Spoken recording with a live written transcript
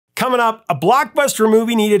Coming up, a blockbuster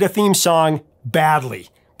movie needed a theme song badly.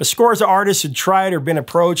 But scores of artists had tried or been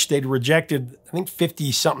approached. They'd rejected, I think,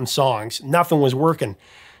 50-something songs. Nothing was working.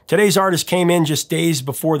 Today's artist came in just days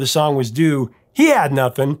before the song was due. He had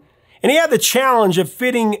nothing. And he had the challenge of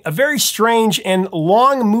fitting a very strange and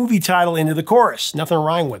long movie title into the chorus. Nothing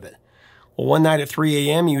rhymed with it. Well, one night at 3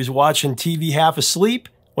 a.m., he was watching TV half asleep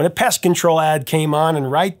when a pest control ad came on,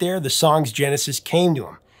 and right there, the song's genesis came to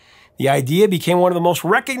him. The idea became one of the most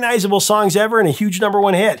recognizable songs ever and a huge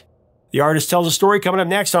 #1 hit. The artist tells a story coming up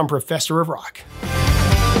next on Professor of Rock.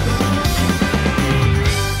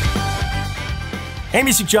 Hey,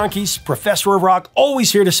 music junkies, Professor of Rock,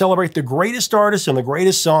 always here to celebrate the greatest artists and the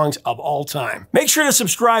greatest songs of all time. Make sure to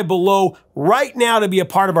subscribe below right now to be a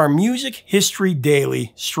part of our Music History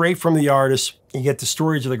Daily, straight from the artists. You get the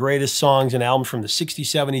stories of the greatest songs and albums from the 60s,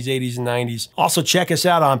 70s, 80s, and 90s. Also, check us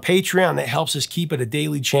out on Patreon. That helps us keep it a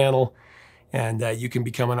daily channel. And you can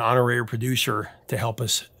become an honorary producer to help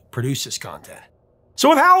us produce this content. So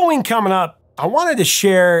with Halloween coming up, I wanted to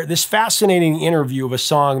share this fascinating interview of a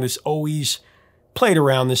song that's always played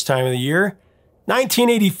around this time of the year.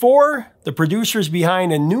 1984, the producers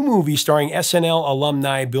behind a new movie starring SNL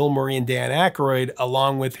alumni Bill Murray and Dan Ackroyd,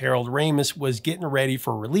 along with Harold Ramis, was getting ready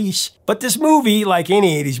for release. But this movie, like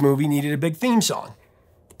any 80s movie, needed a big theme song.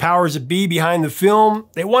 The powers that be behind the film,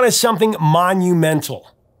 they wanted something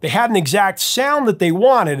monumental. They had an exact sound that they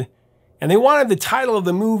wanted, and they wanted the title of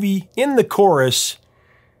the movie in the chorus.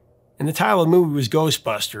 And the title of the movie was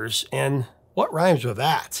Ghostbusters. And what rhymes with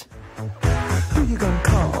that? Who you gonna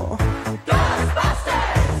call? Ghostbusters!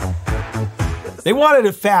 They wanted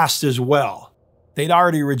it fast as well. They'd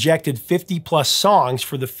already rejected 50+ songs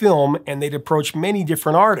for the film, and they'd approached many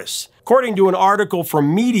different artists. According to an article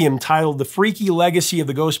from Medium titled The Freaky Legacy of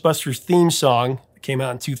the Ghostbusters Theme Song, that came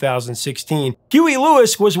out in 2016, Huey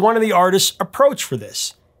Lewis was one of the artists approached for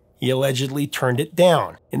this. He allegedly turned it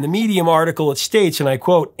down. In the Medium article, it states, and I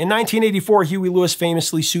quote, "In 1984, Huey Lewis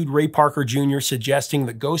famously sued Ray Parker Jr., suggesting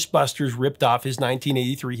that Ghostbusters ripped off his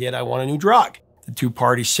 1983 hit, I Want a New Drug. The two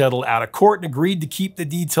parties settled out of court and agreed to keep the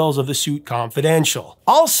details of the suit confidential."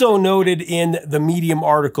 Also noted in the Medium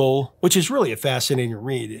article, which is really a fascinating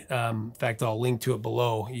read. In fact, I'll link to it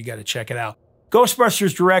below. You got to check it out.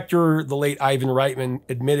 Ghostbusters director, the late Ivan Reitman,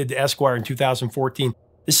 admitted to Esquire in 2014,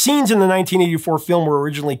 the scenes in the 1984 film were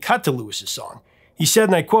originally cut to Lewis's song. He said,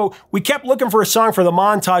 and I quote, "We kept looking for a song for the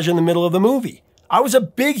montage in the middle of the movie. I was a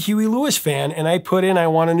big Huey Lewis fan, and I put in I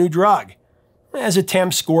Want a New Drug as a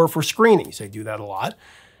temp score for screenings." They do that a lot.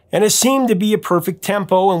 And it seemed to be a perfect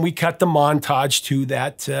tempo, and we cut the montage to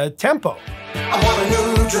that tempo. I want a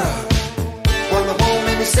new drug. When the bone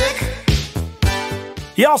made me sick.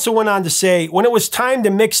 He also went on to say, when it was time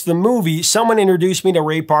to mix the movie, someone introduced me to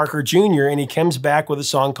Ray Parker Jr., and he comes back with a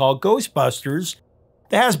song called Ghostbusters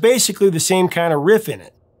that has basically the same kind of riff in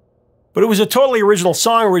it. But it was a totally original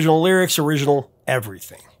song, original lyrics, original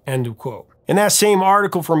everything. End of quote. In that same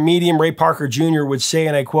article from Medium, Ray Parker Jr. would say,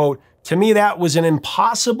 and I quote, "To me, that was an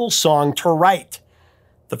impossible song to write.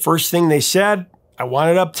 The first thing they said, I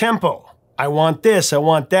want it up tempo. I want this, I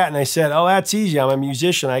want that." And I said, oh, that's easy. I'm a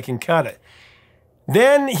musician. I can cut it.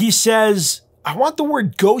 Then he says, "I want the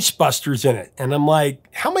word Ghostbusters in it." And I'm like,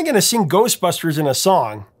 how am I going to sing Ghostbusters in a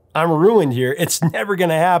song? I'm ruined here. It's never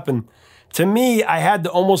going to happen. To me, I had to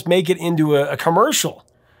almost make it into a commercial.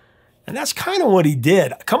 And that's kind of what he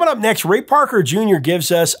did. Coming up next, Ray Parker Jr. gives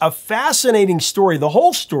us a fascinating story, the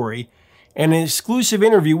whole story, and an exclusive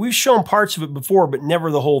interview. We've shown parts of it before, but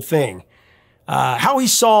never the whole thing. How he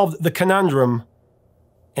solved the conundrum,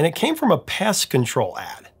 and it came from a pest control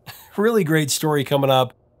ad. Really great story coming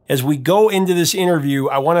up. As we go into this interview,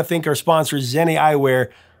 I want to thank our sponsor, Zenni Eyewear.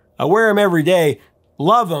 I wear them every day.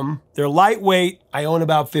 Love them. They're lightweight. I own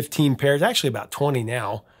about 15 pairs, actually about 20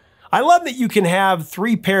 now. I love that you can have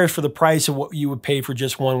 3 pairs for the price of what you would pay for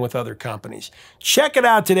just one with other companies. Check it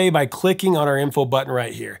out today by clicking on our info button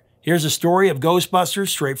right here. Here's a story of Ghostbusters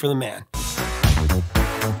straight from the man.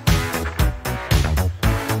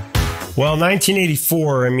 Well,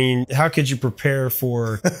 1984, I mean, how could you prepare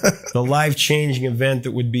for the life-changing event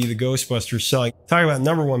that would be the Ghostbusters selling? Talking about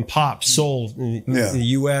 #1 pop sold in the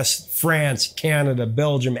US, France, Canada,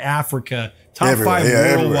 Belgium, Africa, top 5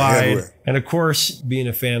 worldwide. Everywhere. And of course, being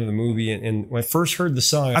a fan of the movie, and when I first heard the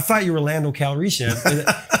song, I thought you were Lando Calrissian.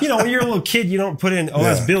 You know, when you're a little kid, you don't put in, oh,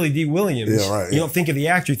 that's Billy D. Williams. Yeah, right, you don't think of the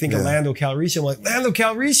actor, you think of Lando Calrissian. I'm like, Lando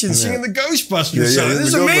Calrissian singing the Ghostbusters song. This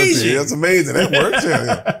is amazing. That's amazing. That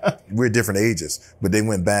works. We're different ages, but they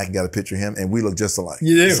went back and got a picture of him, and we look just alike.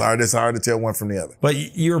 You do. It's hard to tell one from the other. But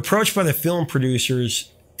you're approached by the film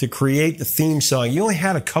producers to create the theme song. You only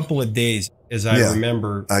had a couple of days, as I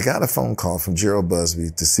remember. I got a phone call from Gerald Busby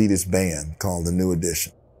to see this band called The New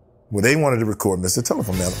Edition. Well, they wanted to record Mr.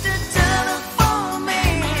 Telephone Man.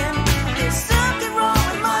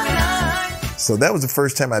 So that was the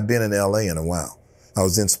first time I'd been in L.A. in a while. I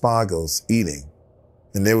was in Spago's eating,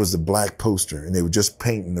 and there was a black poster, and they were just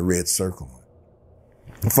painting the red circle.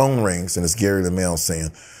 The phone rings, and it's Gary LaMelle saying,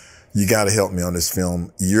 you got to help me on this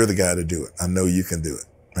film. You're the guy to do it. I know you can do it.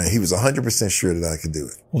 Right? He was 100% sure that I could do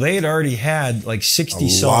it. Well, they had already had like 60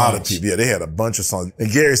 songs. A lot of people. Yeah, they had a bunch of songs. And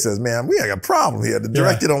Gary says, man, we got a problem here. The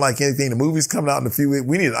director don't like anything. The movie's coming out in a few weeks.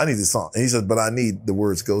 I need this song. And he says, but I need the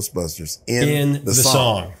words Ghostbusters in the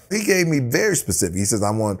song. He gave me very specific. He says,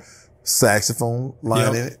 I want saxophone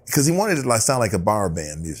line in it. Because he wanted it to like sound like a bar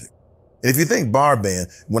band music. And if you think bar band,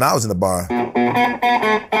 when I was in the bar.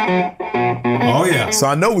 Oh, yeah. So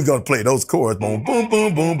I know we're going to play those chords. Boom, boom,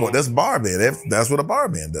 boom, boom, boom. That's bar band. That's what a bar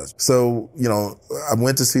band does. So, you know, I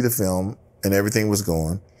went to see the film and everything was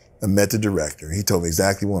going. I met the director. He told me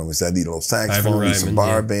exactly what I wanted. He said, I need a little saxophone, need some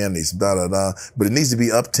bar band, need some da-da-da. But it needs to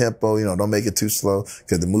be up-tempo, you know, don't make it too slow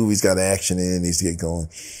because the movie's got action in it, needs to get going.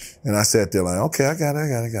 And I sat there like, okay, I got it.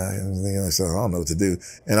 I said, I don't know what to do.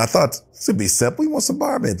 And I thought, this would be simple. He wants a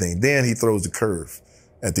bar band thing. Then he throws the curve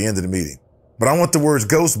at the end of the meeting. But I want the words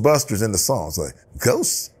Ghostbusters in the song. It's like,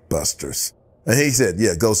 Ghostbusters. And he said,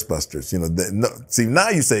 yeah, Ghostbusters. You know, see, now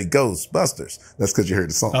you say Ghostbusters. That's because you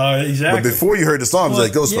heard the song. Exactly. But before you heard the song, it was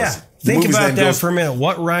like Ghostbusters. Yeah. Think about that for a minute.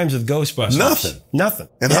 What rhymes with Ghostbusters? Nothing.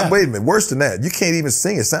 And wait a minute, worse than that, you can't even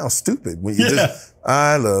sing. It sounds stupid when you just,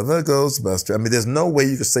 I love a Ghostbuster. I mean, there's no way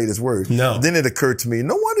you could say this word. No. Then it occurred to me,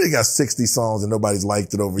 no wonder they got 60 songs and nobody's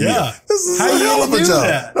liked it over here. This is How a hell of a job.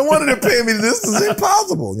 That? No wonder they're paying me this. This is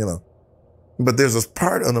impossible, you know. But there's this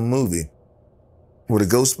part of the movie where the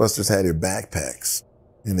Ghostbusters had their backpacks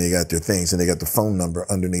and they got their things and they got the phone number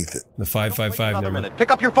underneath it. The 555 number.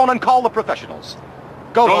 Pick up your phone and call the professionals.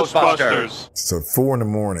 Go Ghostbusters. So 4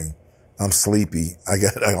 a.m, I'm sleepy. I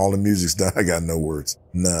got all the music's done. I got no words,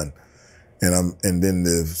 none. And then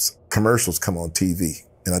the commercials come on TV.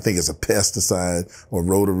 And I think it's a pesticide or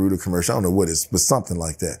Roto-Rooter commercial. I don't know what it is, but something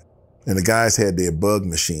like that. And the guys had their bug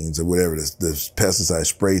machines or whatever, this pesticide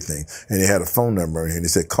spray thing. And they had a phone number in here. And they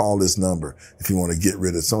said, call this number if you want to get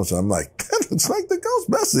rid of so-and-so. I'm like, that looks like the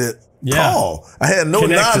Ghostbusters. Yeah. Call. I had no,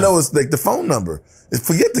 now I know it's like the phone number.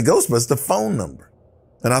 Forget the Ghostbusters, the phone number.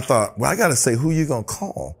 And I thought, well, I got to say who you going to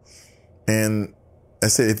call. And I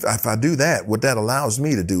said, if I do that, what that allows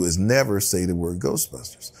me to do is never say the word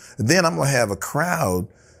Ghostbusters. And then I'm going to have a crowd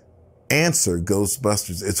answer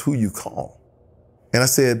Ghostbusters. It's who you call. And I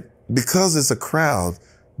said, because it's a crowd,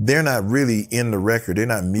 they're not really in the record. They're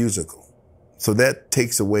not musical. So that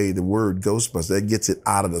takes away the word Ghostbusters. That gets it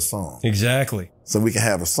out of the song. Exactly. So we can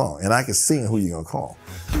have a song. And I can sing who you going to call.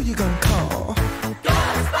 Who you gonna call?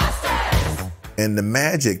 Ghostbusters! And the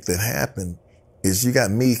magic that happened is you got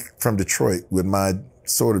me from Detroit with my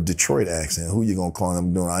sort of Detroit accent. Who you gonna call?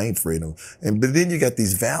 I'm doing, I ain't afraid of them. But then you got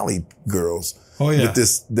these Valley girls. With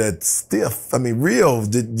that stiff, I mean, real,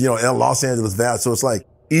 you know, Los Angeles Valley. So it's like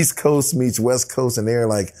East Coast meets West Coast and they're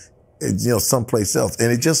like, you know, someplace else.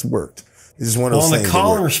 And it just worked. It's just one of those things. Well, the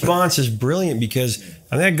call and response is brilliant because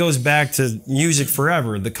that goes back to music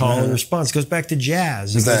forever. The call and response goes back to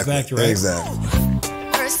jazz. It goes back to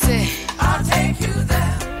I'll take you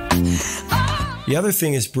there. The other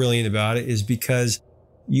thing that's brilliant about it is because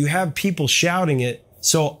you have people shouting it,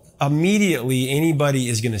 so immediately anybody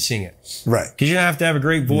is going to sing it. Right. Because you don't have to have a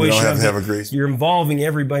great voice. You don't have to have a great... You're involving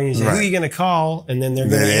everybody. And saying, who are you going to call? And then they're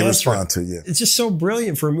going to respond to you. It's just so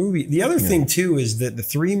brilliant for a movie. The other thing, too, is that the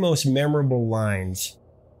 3 most memorable lines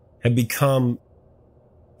have become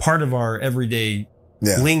part of our everyday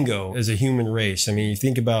lingo as a human race. I mean, you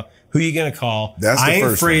think about who you going to call. That's the I ain't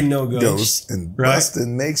first afraid one. no ghosts. And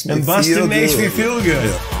bustin' makes me feel good. And bustin' makes me feel good.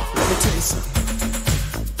 Yeah. Let me tell you something.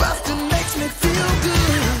 Bustin' makes me feel good.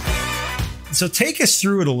 So take us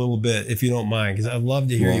through it a little bit, if you don't mind, because I'd love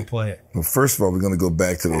to hear you play it. Well, first of all, we're going to go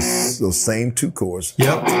back to those same 2 chords.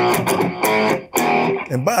 Yep.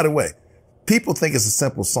 And by the way, people think it's a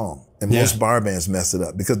simple song, and most bar bands mess it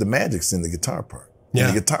up because the magic's in the guitar part. Yeah.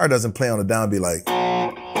 And the guitar doesn't play on the downbeat like,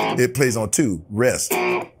 it plays on 2, rest.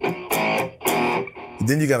 But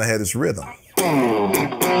then you got to have this rhythm.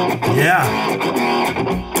 Yeah.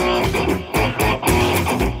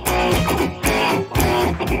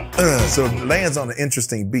 So it lands on an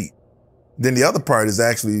interesting beat. Then the other part is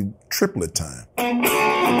actually triplet time.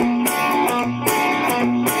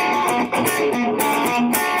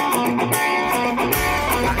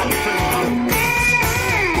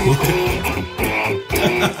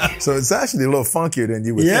 So it's actually a little funkier than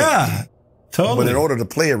you would think. Totally. But in order to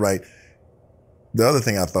play it right, the other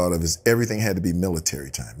thing I thought of is everything had to be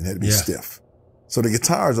military time. It had to be stiff. So the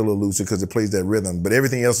guitar is a little looser because it plays that rhythm, but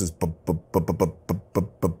everything else is and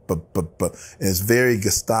it's very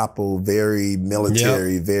Gestapo, very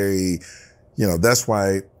military, very, you know, that's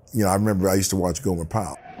why, you know, I remember I used to watch Gomer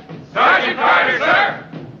Pyle. Sergeant Carter, sir!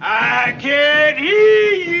 I can't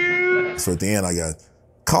hear you! So at the end I got,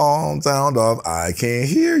 calm sound of, I can't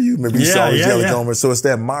hear you. Remember you saw always yelling Gomer. So it's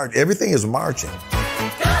that march, everything is marching.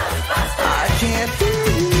 I can't hear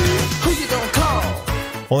you. Who you gonna call?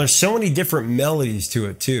 Well, there's so many different melodies to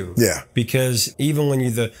it too. Yeah. Because even when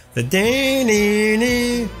you the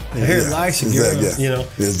da-nee-nee, I hear it likes it, you know.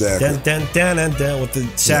 Exactly. Dun, dun, dun, dun, dun, with the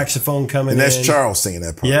saxophone coming in. And that's Charles singing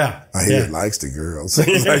that part. Yeah. I hear it likes the girls.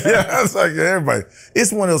 It's like, it's like everybody.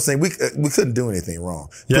 It's one of those things, we couldn't do anything wrong.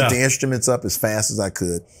 Put the instruments up as fast as I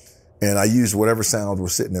could, and I used whatever sounds were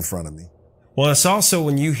sitting in front of me. Well, it's also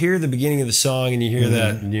when you hear the beginning of the song and you hear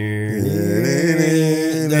that,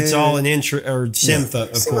 that's all an intro or synth,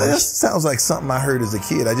 of course. That sounds like something I heard as a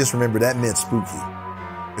kid. I just remember that meant spooky.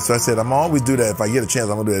 So I said, I'm always do that. If I get a chance,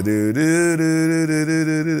 I'm gonna do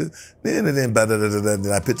that. Then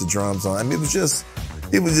I put the drums on. I mean,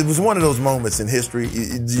 it was one of those moments in history.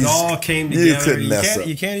 It all came together. You couldn't mess up.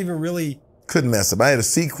 You can't even really couldn't mess up. I had a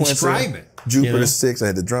sequencer, describe it. Jupiter 6. I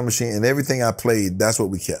had the drum machine, and everything I played. That's what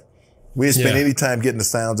we kept. We didn't spend any time getting the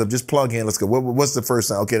sounds up. Just plug in. Let's go. What's the first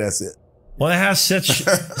sound? Okay, that's it. Well, it has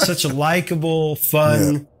such a likable,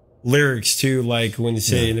 fun lyrics too. Like when you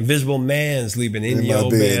say an invisible man's sleeping in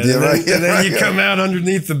your bed, and then you come out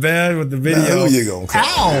underneath the bed with the video. Now, who you gonna call?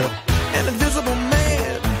 Ow! An invisible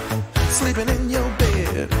man sleeping in your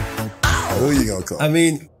bed. Ow! Who you gonna call? I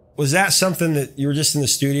mean, was that something that you were just in the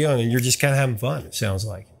studio and you're just kind of having fun? It sounds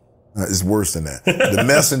like. It's worse than that. The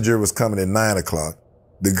messenger was coming at 9 o'clock.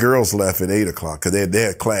 The girls left at 8 o'clock because they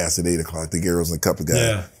had class at 8 o'clock, the girls and a couple of guys.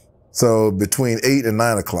 Yeah. So between 8 and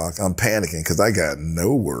 9 o'clock, I'm panicking because I got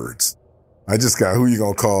no words. I just got who you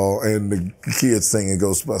gonna call and the kids singing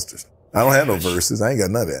Ghostbusters. I don't have no verses. I ain't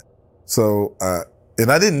got none of that. So,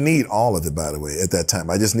 and I didn't need all of it, by the way, at that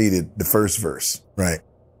time. I just needed the first verse, right?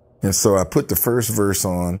 And so I put the first verse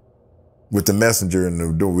on with the messenger in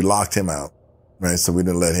the door. We locked him out. Right. So we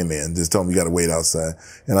didn't let him in. Just told him you got to wait outside.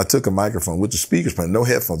 And I took a microphone with the speakers playing, no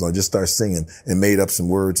headphones. I just started singing and made up some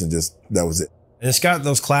words and just, that was it. And it's got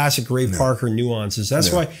those classic Ray Parker nuances.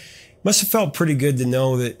 That's why it must have felt pretty good to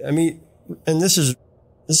know that. I mean, and this is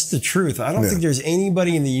the truth. I don't think there's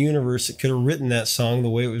anybody in the universe that could have written that song the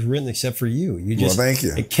way it was written except for you. You just, thank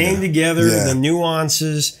you. It came together, the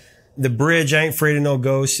nuances, the bridge, I ain't afraid of no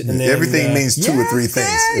ghosts. And then, everything means two or three things.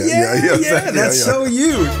 That's so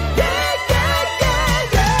you.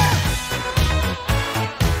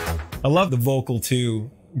 I love the vocal too.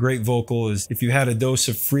 Great vocal is if you had a dose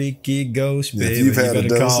of freaky ghost, baby. If you've had a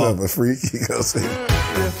dose call. of a freaky ghost, baby.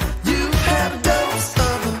 You had a dose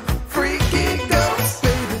of a freaky ghost,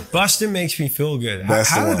 baby. Bustin' makes me feel good. That's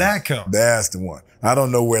How the did one. that come? That's the one. I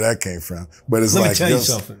don't know where that came from, but it's Let like me tell you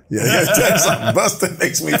something. Yeah, tell you something. Bustin'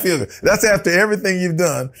 makes me feel good. That's after everything you've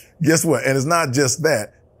done. Guess what? And it's not just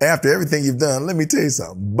that. After everything you've done, let me tell you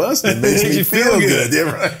something. Bustin' makes me feel good.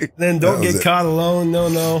 Yeah, right. Then don't get caught alone. No.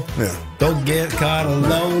 Yeah. Don't get caught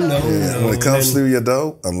alone. No. When it comes through your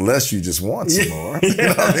door, unless you just want some more. You know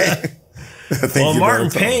what I mean? Well, Martin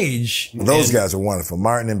Page. Those guys are wonderful.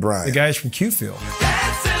 Martin and Brian. The guys from Q-Field.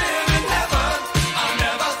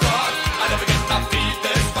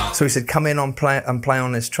 So he said, come in and play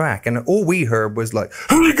on this track. And all we heard was like,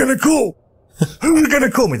 who are you going to call? Who are you going to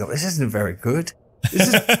call? We thought, this isn't very good.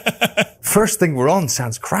 First thing we're on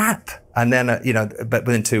sounds crap. And then, but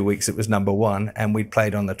within 2 weeks, it was #1 and we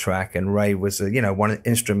played on the track and Ray was, one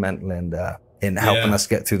instrumental in helping us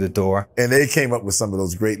get through the door. And they came up with some of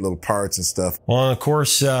those great little parts and stuff. Well, and of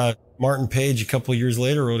course, Martin Page, a couple of years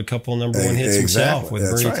later, wrote a couple of #1 hits himself with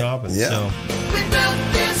That's Bernie right. Taupin. Yeah. So. We built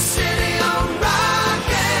this city on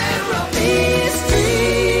rock and roll. These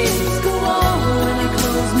dreams go on when I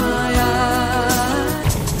close my eyes.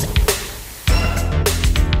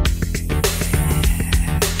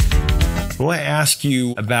 I want to ask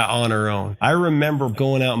you about On Her Own. I remember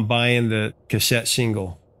going out and buying the cassette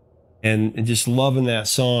single and just loving that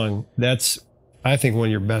song. That's, I think, one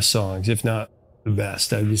of your best songs, if not the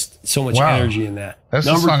best. I just so much energy in that. That's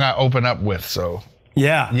the song I open up with. So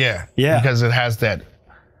yeah, because it has that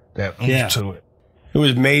oomph to it. It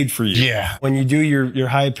was made for you. Yeah. When you do your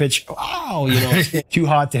high pitch, too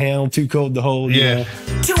hot to handle, too cold to hold. You know?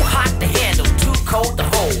 Too hot to handle, too cold to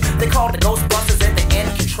hold. They call the Ghostbusters and the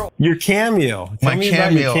end control. Your cameo. Tell My me cameo.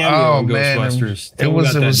 about your cameo in man. Ghostbusters. It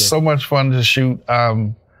was so much fun to shoot.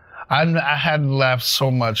 I I hadn't laughed so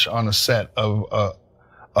much on a set of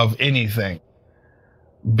anything.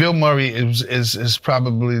 Bill Murray is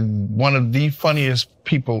probably one of the funniest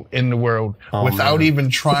people in the world without even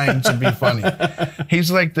trying to be funny.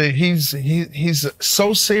 He's like he's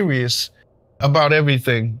so serious about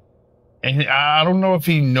everything. And I don't know if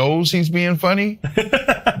he knows he's being funny,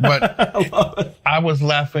 but I was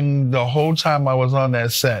laughing the whole time I was on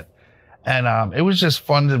that set. And it was just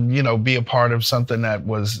fun to, be a part of something that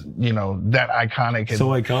was, that iconic. And, so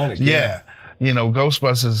iconic. Yeah.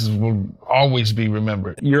 Ghostbusters will always be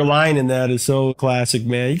remembered. Your line in that is so classic,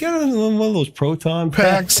 man. You got one of those proton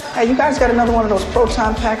packs? Hey, you guys got another one of those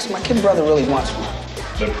proton packs? My kid brother really wants one.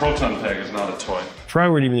 The proton pack is not a toy.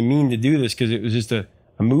 Probably wouldn't even mean to do this because it was just a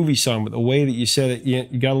movie song, but the way that you said it,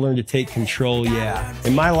 you got to learn to take control. Yeah.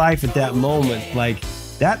 In my life at that moment, like,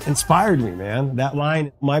 that inspired me, man. That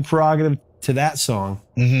line, my prerogative to that song,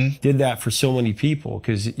 did that for so many people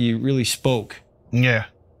because you really spoke. Yeah.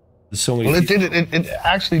 So many people. It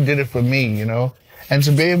actually did it for me, And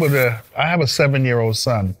to be able to, I have a 7-year-old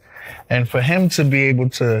son, and for him to be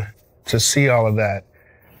able to see all of that,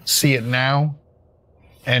 see it now,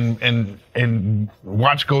 and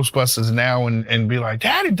watch Ghostbusters now and be like,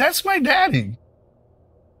 Daddy, that's my daddy.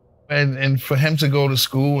 And for him to go to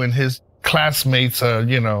school and his classmates are,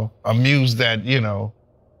 amused that,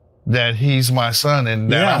 that he's my son and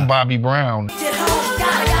that I'm Bobby Brown.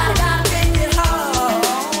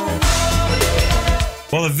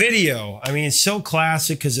 Well, the video, I mean, it's so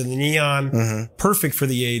classic because of the neon, perfect for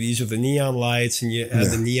the 80s with the neon lights, and you had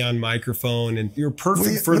the neon microphone, and you're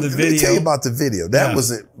perfect for the video. Let me tell you about the video. That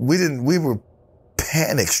was it. We were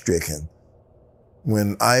panic stricken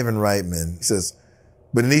when Ivan Reitman says,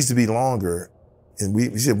 but it needs to be longer. And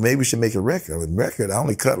we said, maybe we should make a record. With record, I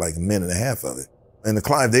only cut like 1.5 minutes of it. And the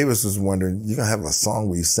Clive Davis was wondering, you're going to have a song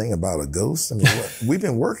where you sing about a ghost? I mean, we've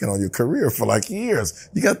been working on your career for like years.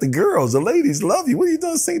 You got the girls, the ladies love you. What are you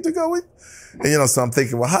doing sing to go with? And, so I'm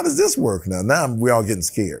thinking, well, how does this work now? Now we're all getting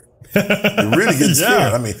scared. We're really getting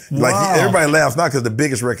scared. I mean, like everybody laughs, not because the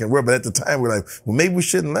biggest record in the world, but at the time we're like, well, maybe we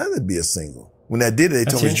shouldn't let it be a single. When that did it, they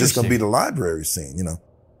told me it's just going to be the library scene,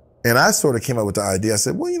 And I sort of came up with the idea. I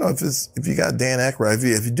said, well, if you got Dan Ackroyd,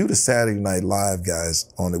 if you do the Saturday Night Live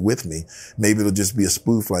guys on it with me, maybe it'll just be a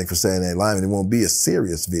spoof like for Saturday Night Live and it won't be a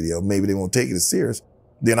serious video. Maybe they won't take it as serious.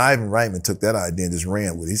 Then Ivan Reitman took that idea and just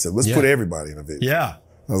ran with it. He said, let's put everybody in a video. Yeah.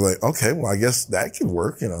 I was like, okay, well, I guess that could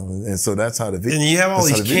work, And so that's how the video. And you have all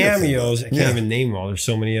these cameos. I can't even name them all. There's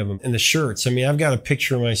so many of them. And the shirts. I mean, I've got a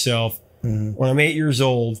picture of myself when I'm 8 years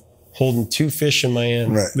old, holding 2 fish in my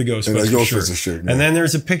hand, the Ghostbusters shirt. And then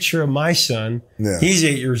there's a picture of my son. Yeah. He's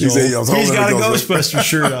 8 years old. He's got a Ghostbusters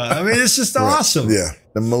shirt on. I mean, it's just awesome. Yeah.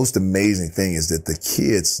 The most amazing thing is that the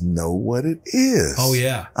kids know what it is. Oh,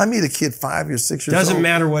 yeah. I meet a kid 5 or 6 years old. Doesn't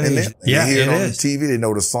matter what it is. They hear it on the TV, they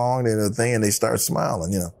know the song, they know the thing, and they start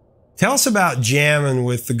smiling, Tell us about jamming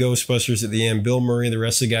with the Ghostbusters at the end, Bill Murray, the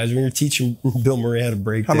rest of the guys, when you're teaching Bill Murray how to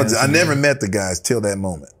break dance. I never met the guys till that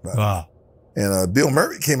moment. Wow. And Bill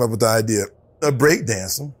Murray came up with the idea of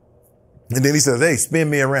breakdancing. And then he said, hey, spin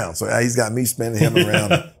me around. So he's got me spinning him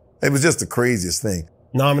around. It was just the craziest thing.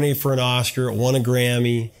 Nominated for an Oscar, won a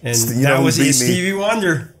Grammy. And that was Stevie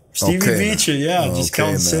Wonder. Stevie beat you, just come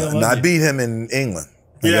and say I love you. I beat him in England.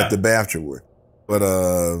 I got the BAFTA award. But,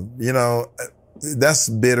 that's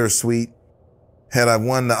bittersweet. Had I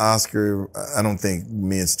won the Oscar, I don't think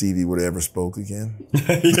me and Stevie would have ever spoke again.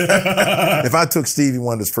 If I took Stevie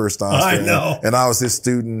Wonder's first Oscar and I was his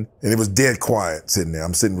student and it was dead quiet sitting there,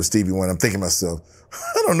 I'm sitting with Stevie Wonder, I'm thinking to myself,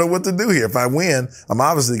 I don't know what to do here. If I win, I'm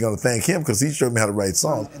obviously going to thank him because he showed me how to write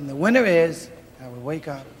songs. And the winner is, I would wake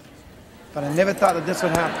up, but I never thought that this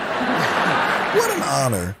would happen. What an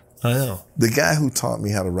honor. I know. The guy who taught me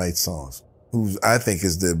how to write songs, who I think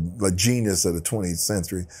is the genius of the 20th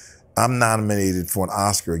century, I'm nominated for an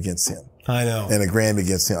Oscar against him. I know. And a Grammy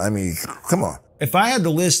against him. I mean, come on. If I had to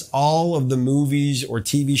list all of the movies or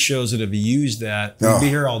TV shows that have used that, we'd be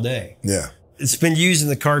here all day. Yeah. It's been used in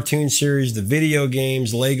the cartoon series, the video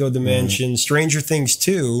games, Lego Dimension, Stranger Things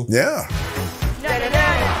 2. Yeah.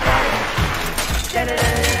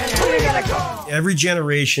 Every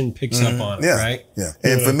generation picks up on it, right? Yeah.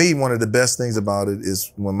 And for me, one of the best things about it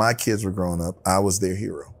is when my kids were growing up, I was their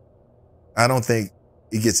hero. I don't think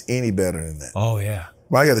it gets any better than that. Oh, yeah.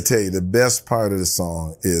 Well, I got to tell you, the best part of the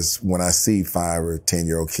song is when I see 5 or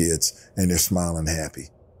 10-year-old kids and they're smiling happy.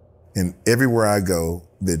 And everywhere I go,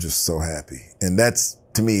 they're just so happy. And that's,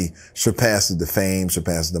 to me, surpasses the fame,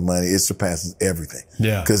 surpasses the money. It surpasses everything.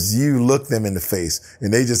 Yeah. Because you look them in the face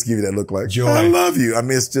and they just give you that look like, joy. I love you. I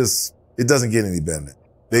mean, it's just, it doesn't get any better than that.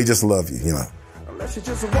 They just love you, Unless you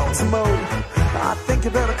just want some more, I think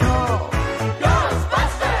you better call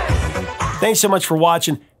Ghostbusters! Thanks so much for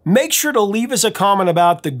watching. Make sure to leave us a comment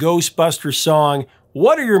about the Ghostbusters song.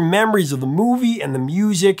 What are your memories of the movie and the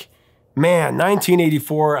music? Man,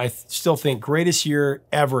 1984, I still think greatest year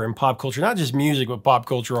ever in pop culture. Not just music, but pop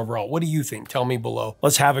culture overall. What do you think? Tell me below.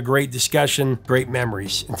 Let's have a great discussion, great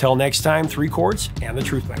memories. Until next time, 3 chords and the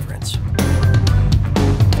truth, my friends.